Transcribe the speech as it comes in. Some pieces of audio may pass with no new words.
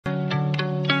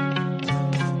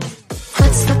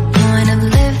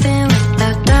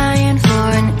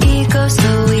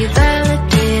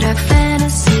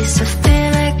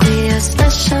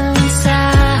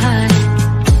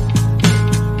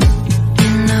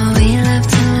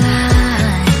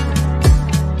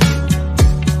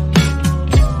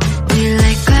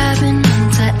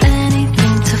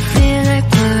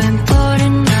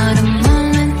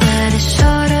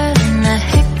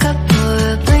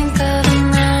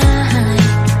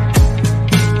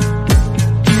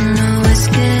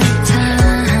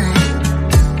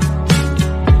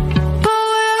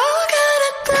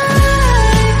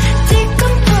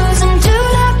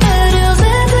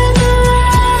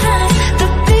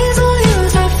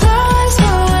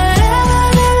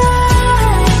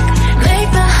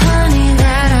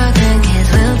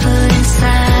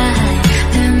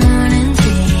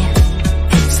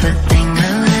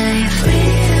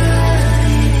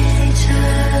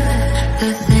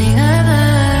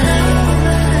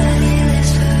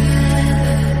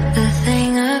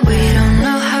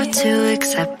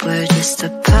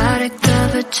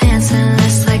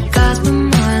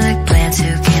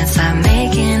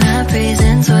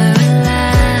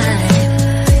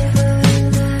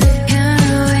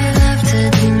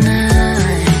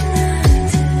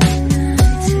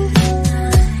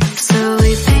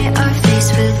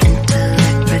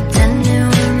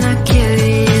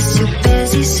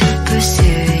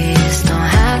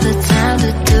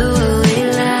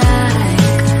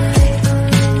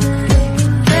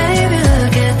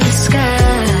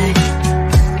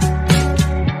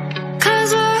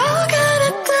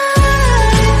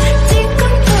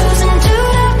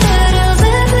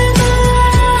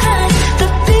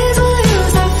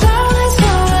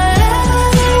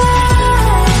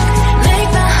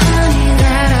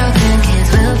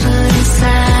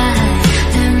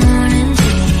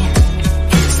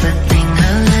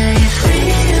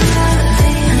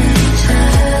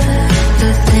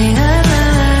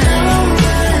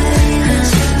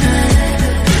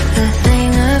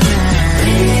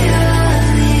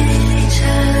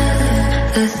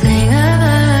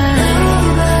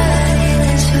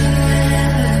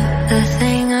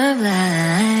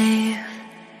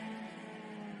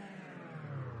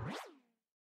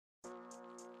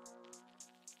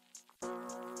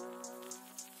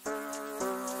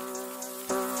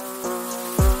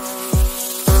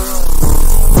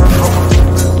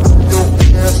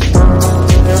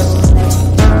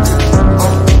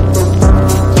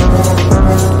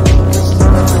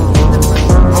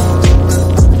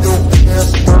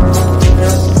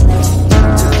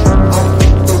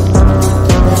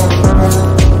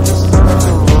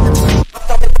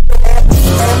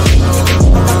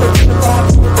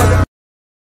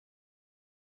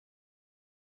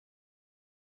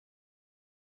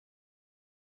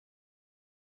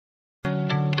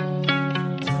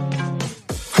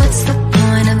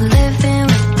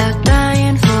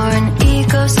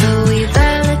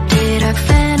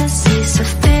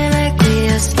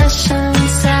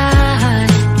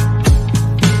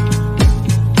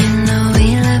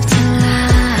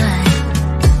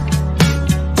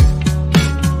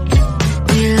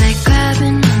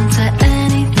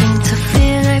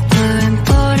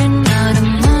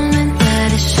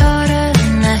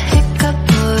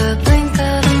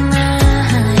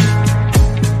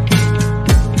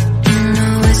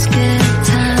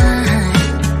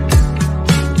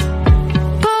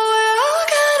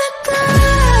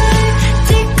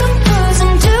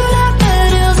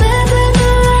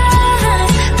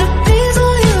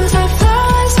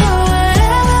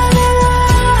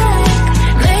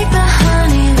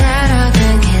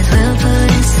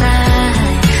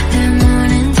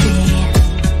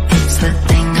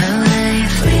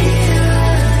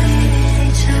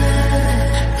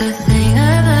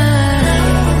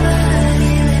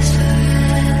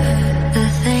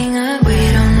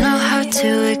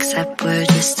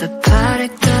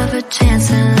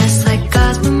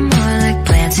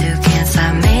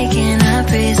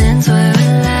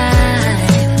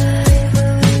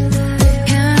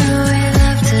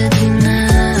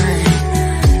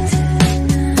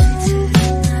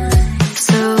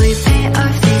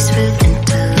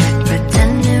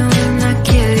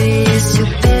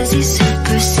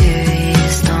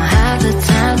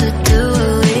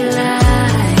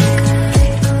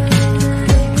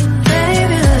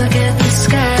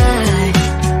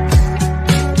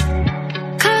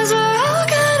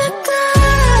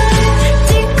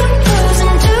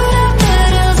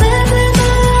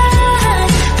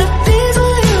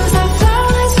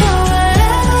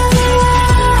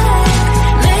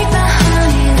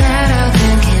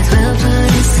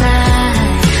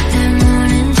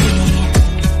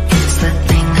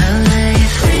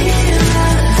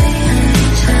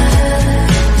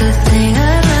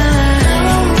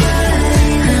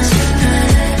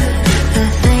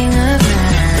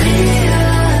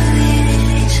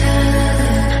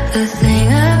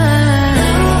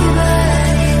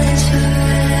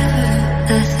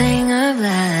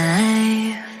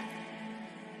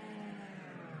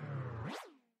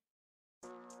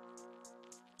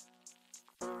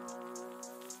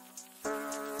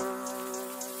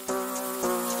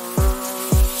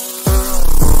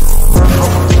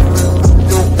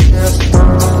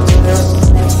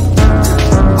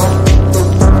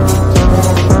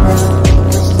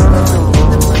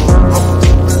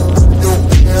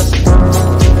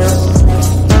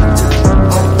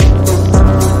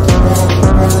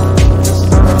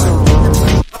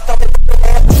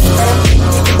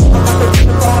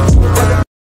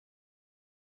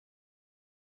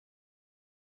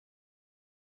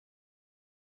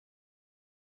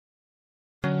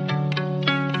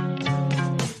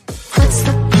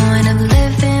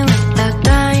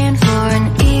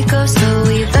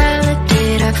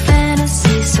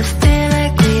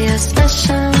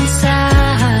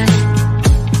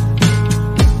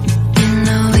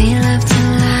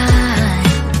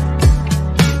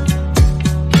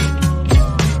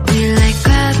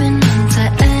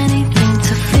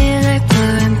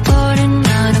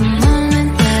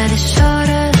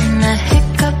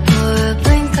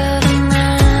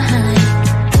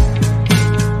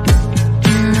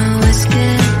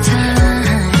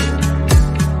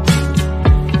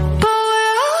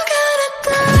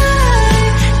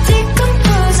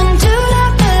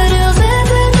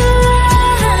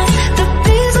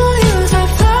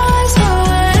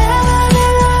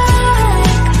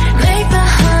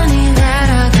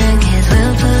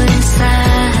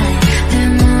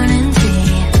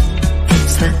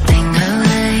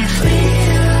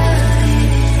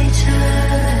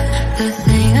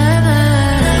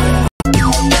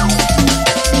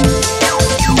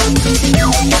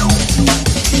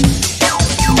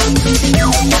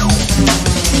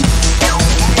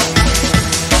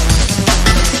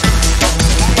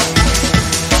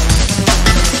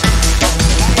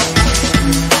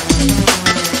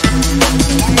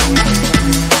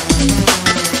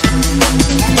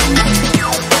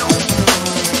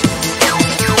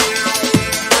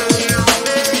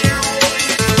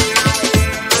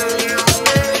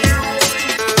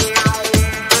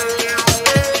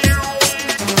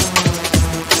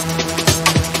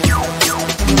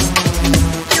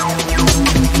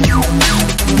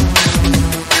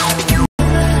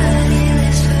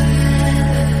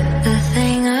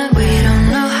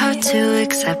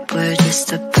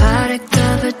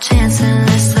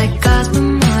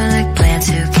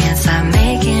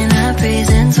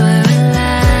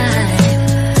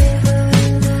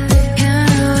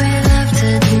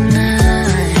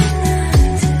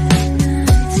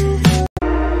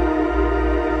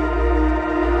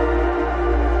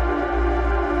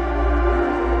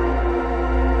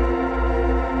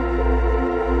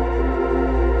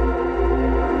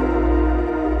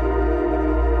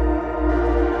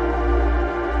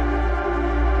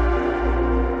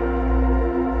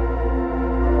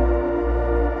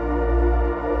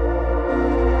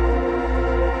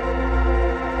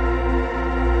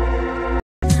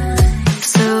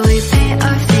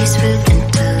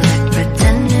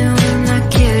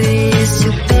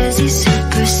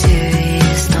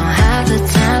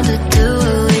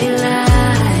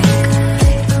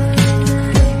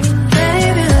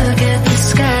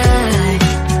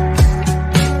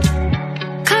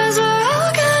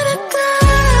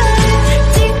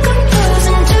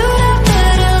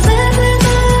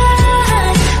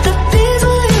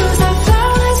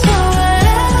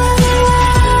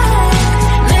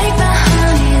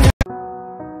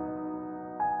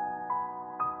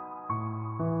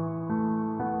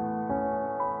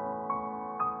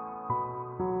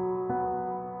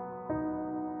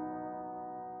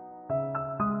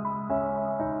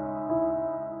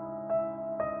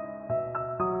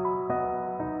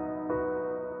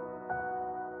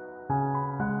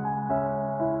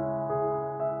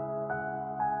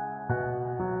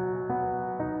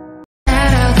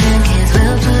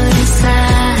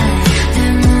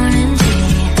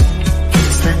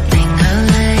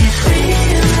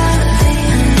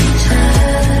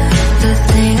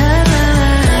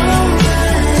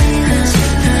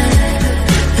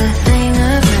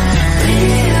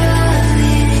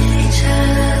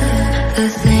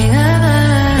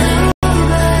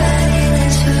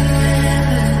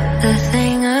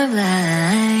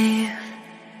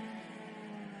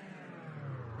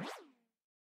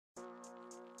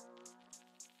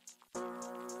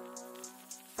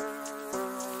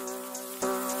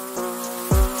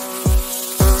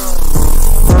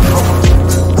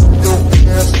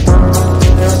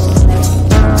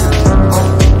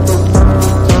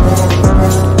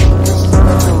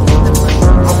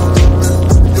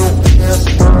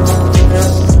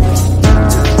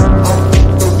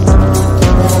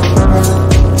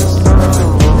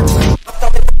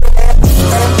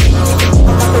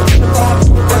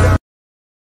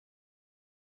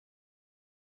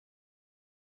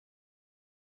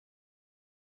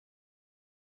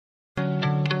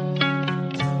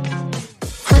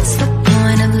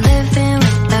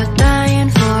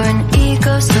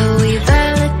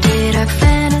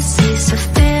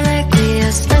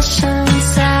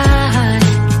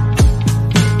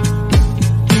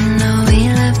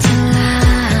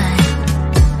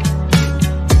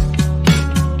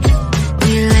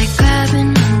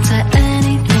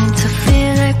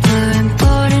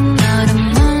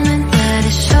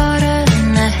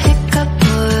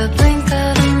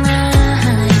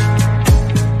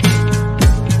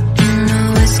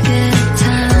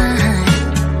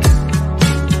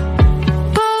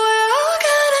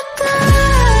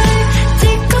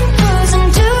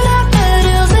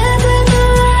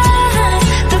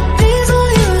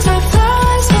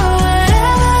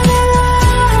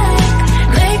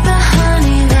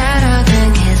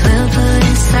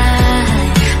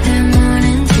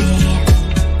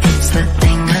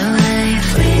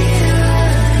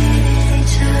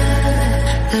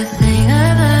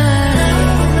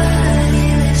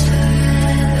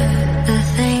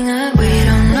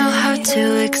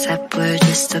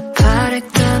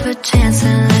of a chance,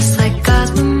 and less like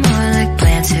gods but more like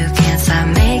plans who can't stop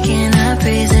making up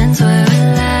reasons we're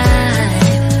alive.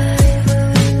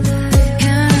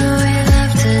 You know we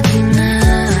love to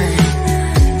deny,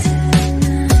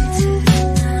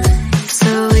 so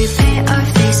we paint our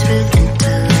face with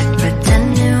intellect,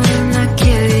 pretending we're not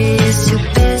curious, too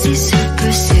busy,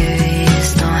 super serious,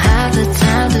 don't have the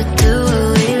time to do what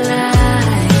we like.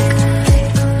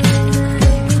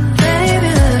 Baby,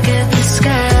 look at the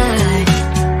sky,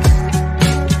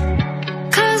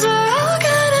 'cause we're all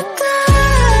gonna die.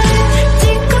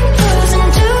 Decompose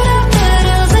into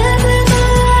daffodils, living the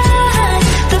lie.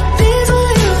 The bees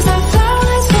will use our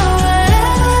flowers for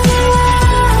whatever they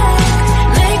like.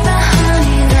 Make the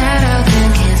honey that our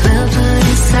grandkids will put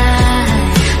inside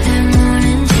their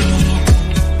morning tea.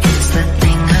 It's the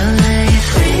thing of life.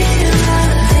 We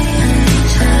love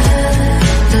each other.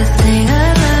 The thing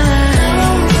of life.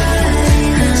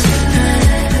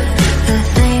 The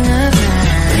thing of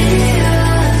life. We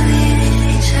love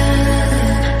each other.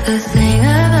 The thing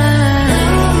of life.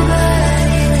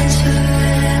 Nobody lives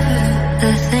forever.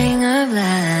 The thing of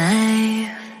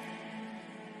life.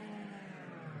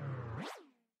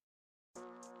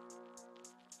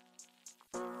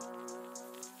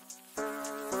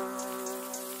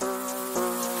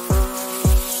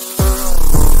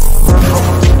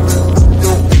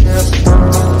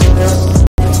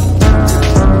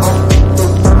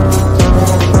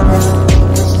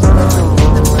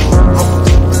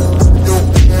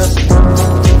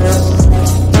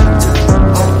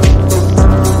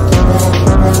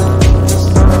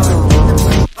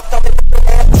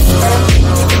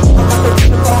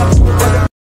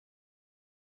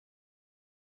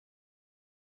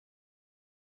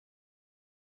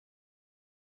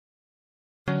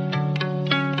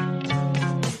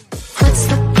 What's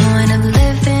the point of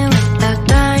living without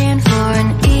dying for an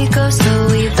ego? So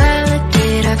we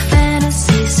validate our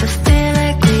fantasies to feel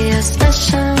like we are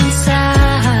special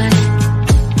inside.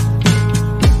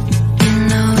 You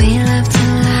know we love to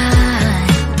lie.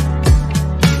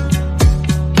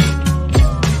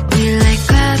 We like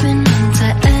grabbing onto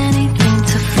anything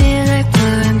to feel like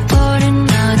we're important,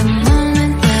 not a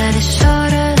moment that is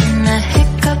shorter than a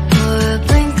hiccup or a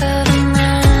blink of an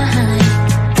eye.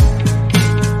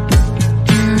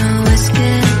 You know it's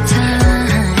good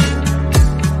time,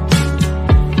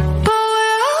 but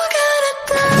we're all gonna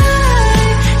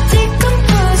die.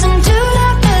 Decompose into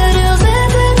daffodils,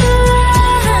 living the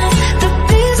lie. The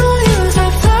bees will use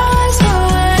our flowers for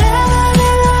whatever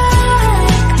they like.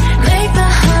 Make the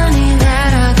honey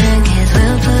that our grandkids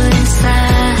will put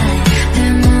inside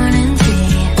their morning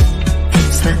tea.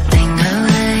 It's the thing of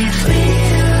life. We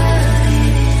love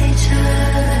each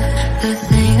other. The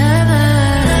thing of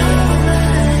life.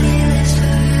 Nobody lives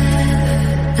forever.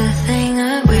 The thing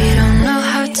of we don't know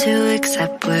how to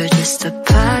accept we're just a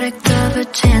product of a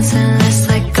chance, and less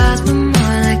like gods but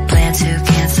more like plants who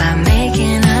can't stop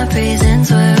making up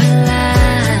reasons we're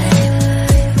alive.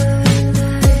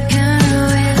 You know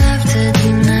we love to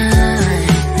deny,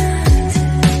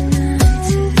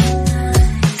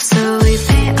 so we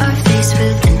paint our face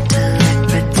with intellect,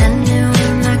 pretending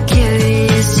we're not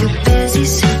curious, too busy,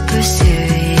 super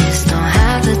serious, don't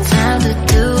have the time to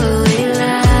do what we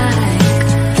like.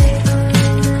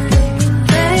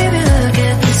 Baby, look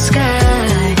at the sky,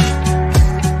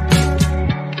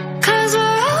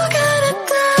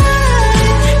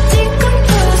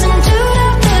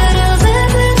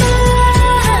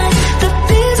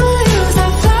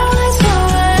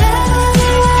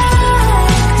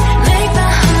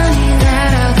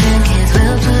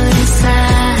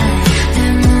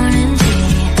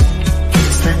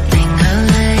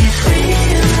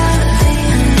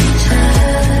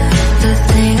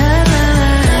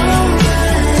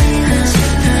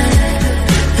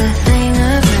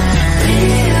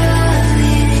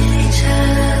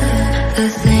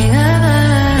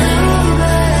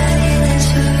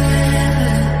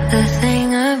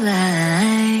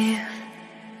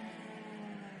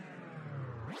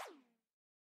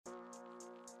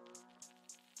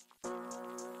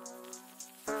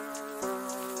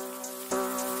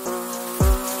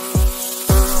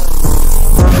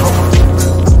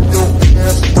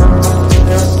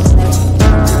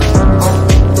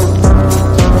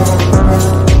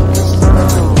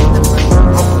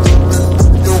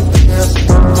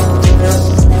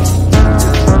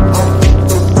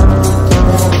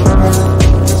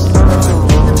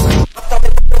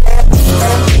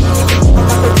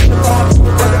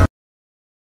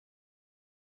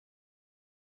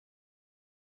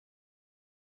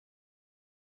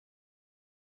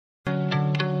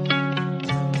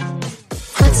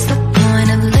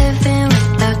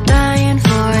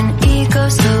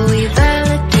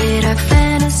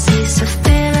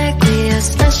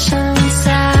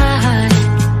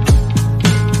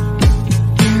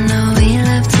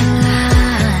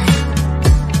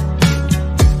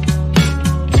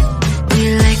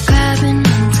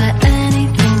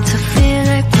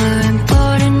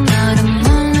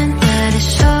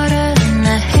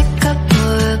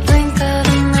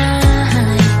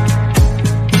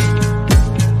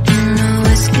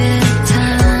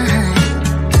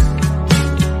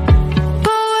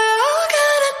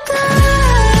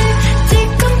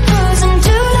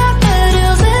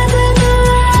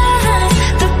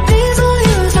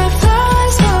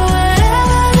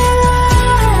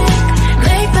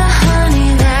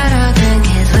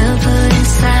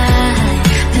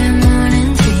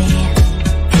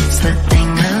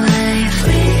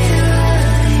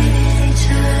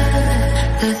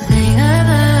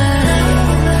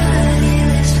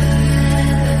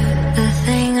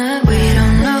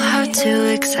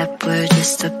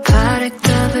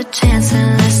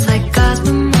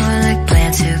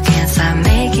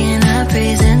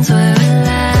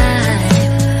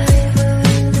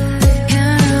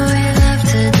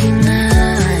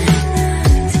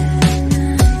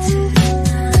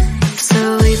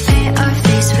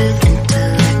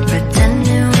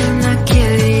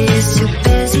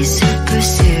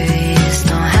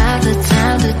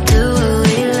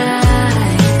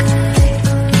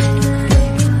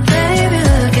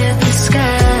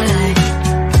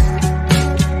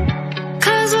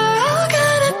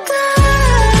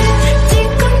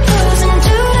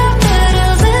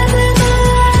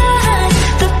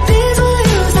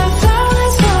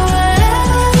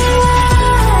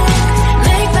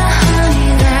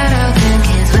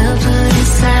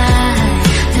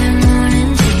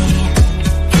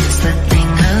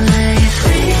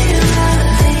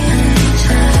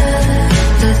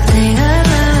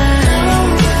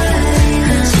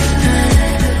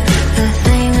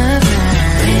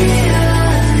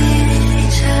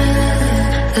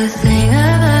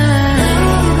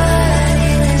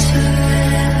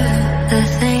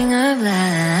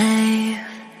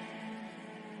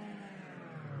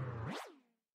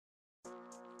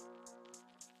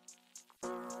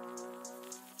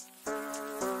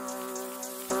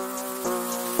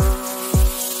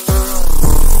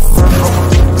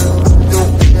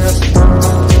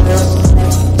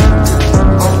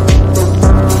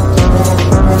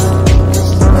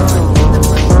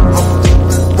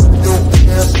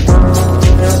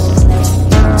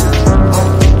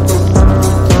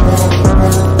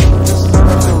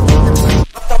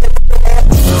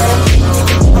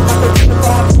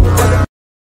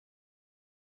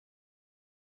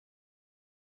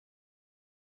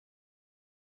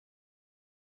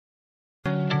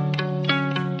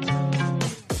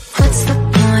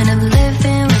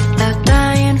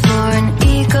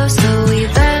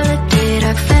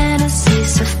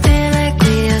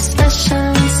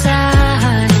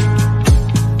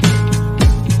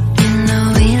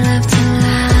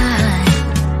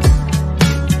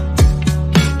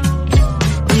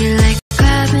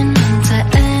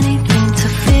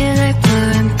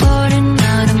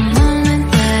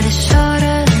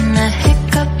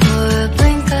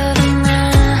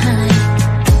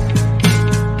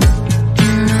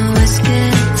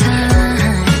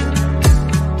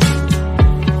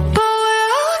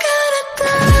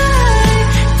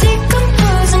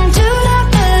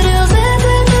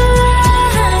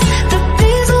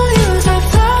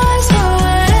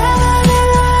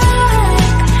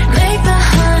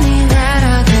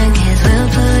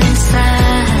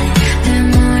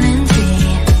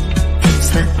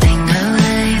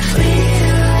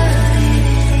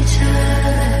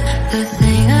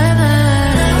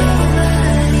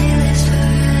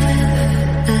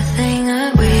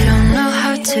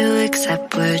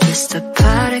 just a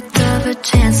product of a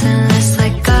chance, and less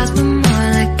like gods but more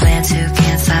like plants who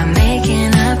can't stop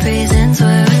making up reasons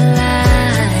we're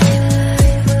alive.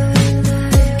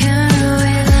 You know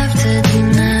we love to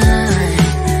deny,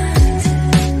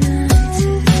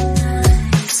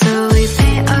 so we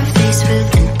paint our face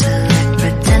with intellect,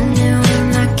 pretending we're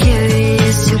not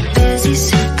curious, too busy,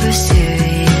 super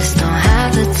serious, don't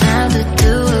have the time to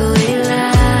do what we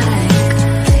like.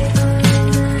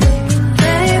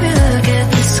 Baby, look at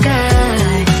the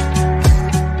sky,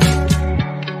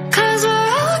 'cause we're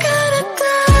all gonna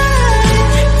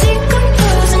die,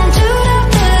 decompose into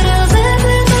daffodils,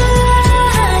 living the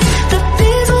life. The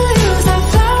bees will use our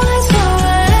flowers for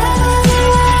whatever they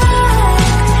like.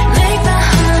 Make the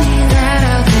honey that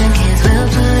our grandkids will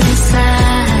put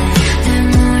inside their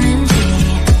morning tea.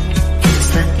 It's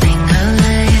the thing of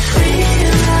life. We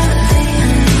love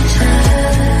each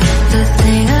other. The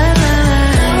thing of life.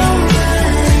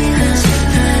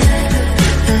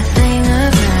 The thing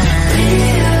of life. We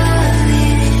love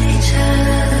each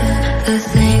other. The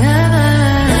thing of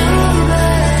life.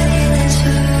 Nobody lives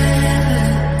forever.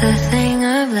 The thing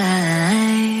of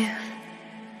life.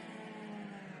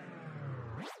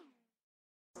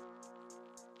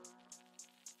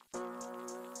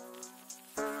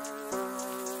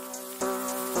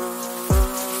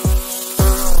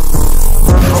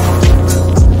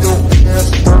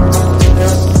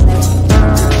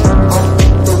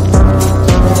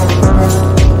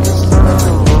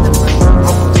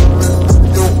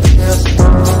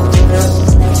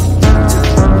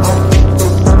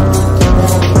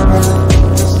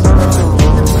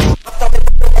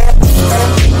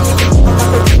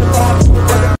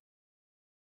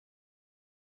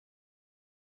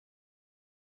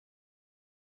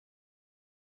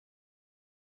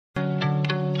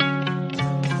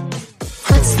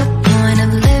 What's the point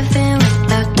of living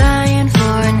without dying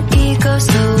for an ego?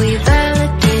 So we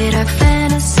validate our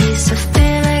fantasies to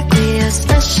feel like we are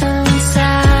special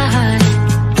inside.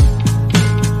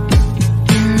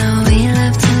 You know we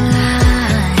love to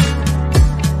lie.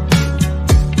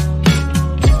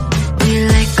 We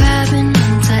like grabbing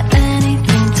onto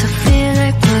anything to feel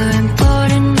like we're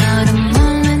important, not a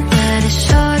moment that is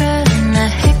shorter than a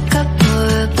hiccup or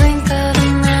a blink of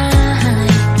an eye.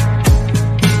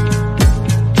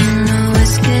 You know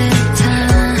it's good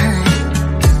time,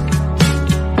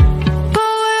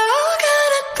 but we're all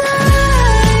gonna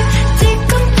die,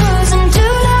 decompose into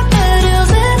daffodils,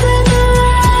 living the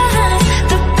life.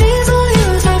 The bees will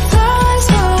use our flowers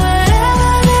for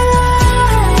whatever they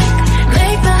like.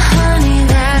 Make the honey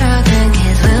that our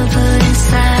grandkids will put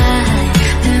inside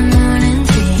their morning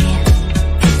tea.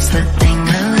 It's the thing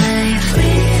of life.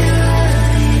 We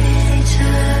love each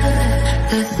other.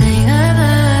 The thing of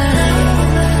life.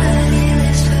 Nobody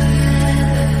lives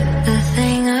forever. The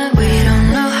thing of we don't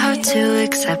know how to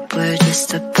accept we're just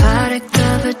a product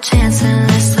of a chance, and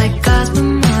less like gods but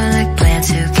more like plants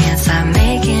who can't stop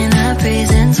making up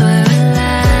reasons we're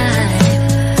alive.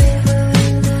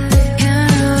 You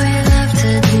know we love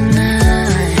to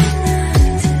deny,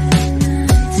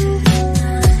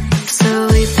 so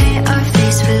we paint our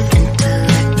face with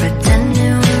intellect,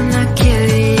 pretending we're not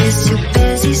curious, too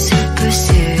busy, super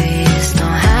serious,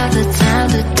 don't have the time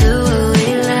to do what we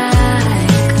like.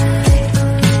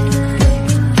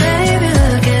 Baby,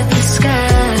 look at the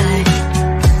sky,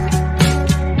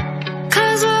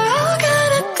 'cause we're all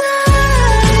gonna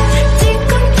die,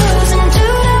 decompose into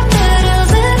daffodils,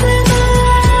 living the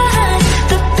life.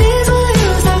 The bees will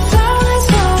use our flowers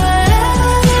for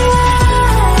whatever they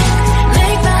like.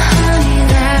 Make the honey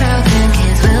that our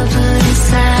grandkids will put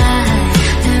inside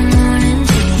their morning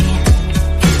tea.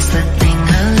 It's the thing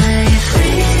of life. We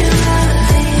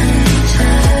love each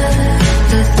other.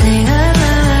 The thing of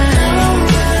life.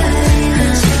 Nobody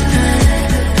lives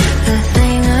forever. The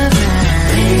thing of life.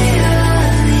 We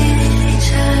love each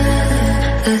other.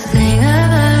 The thing of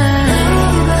life.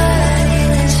 Nobody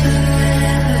lives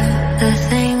forever. The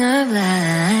thing of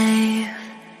life.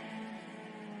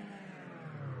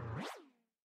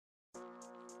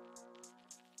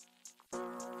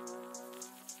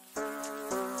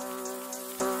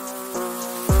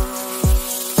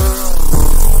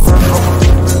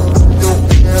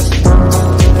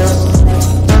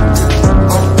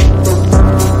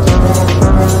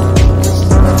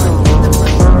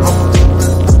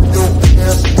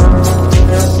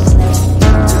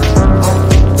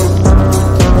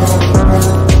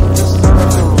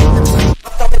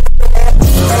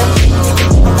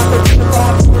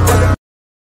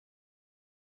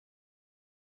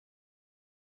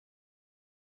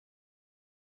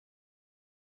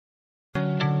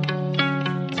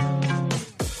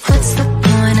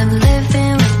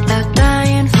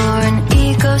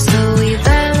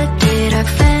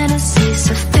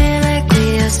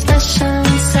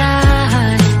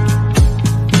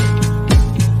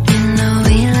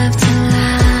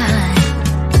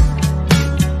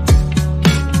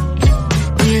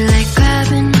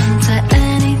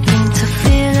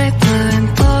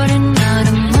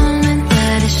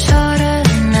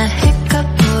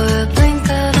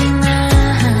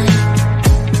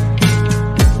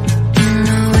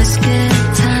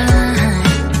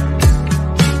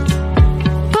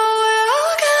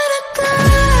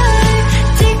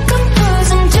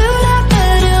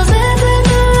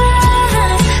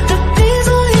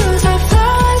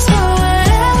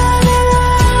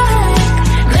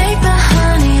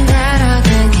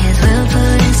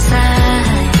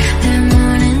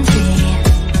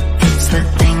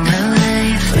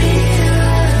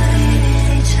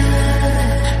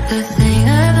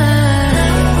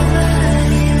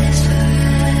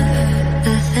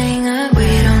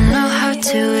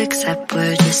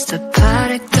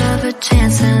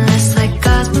 chance.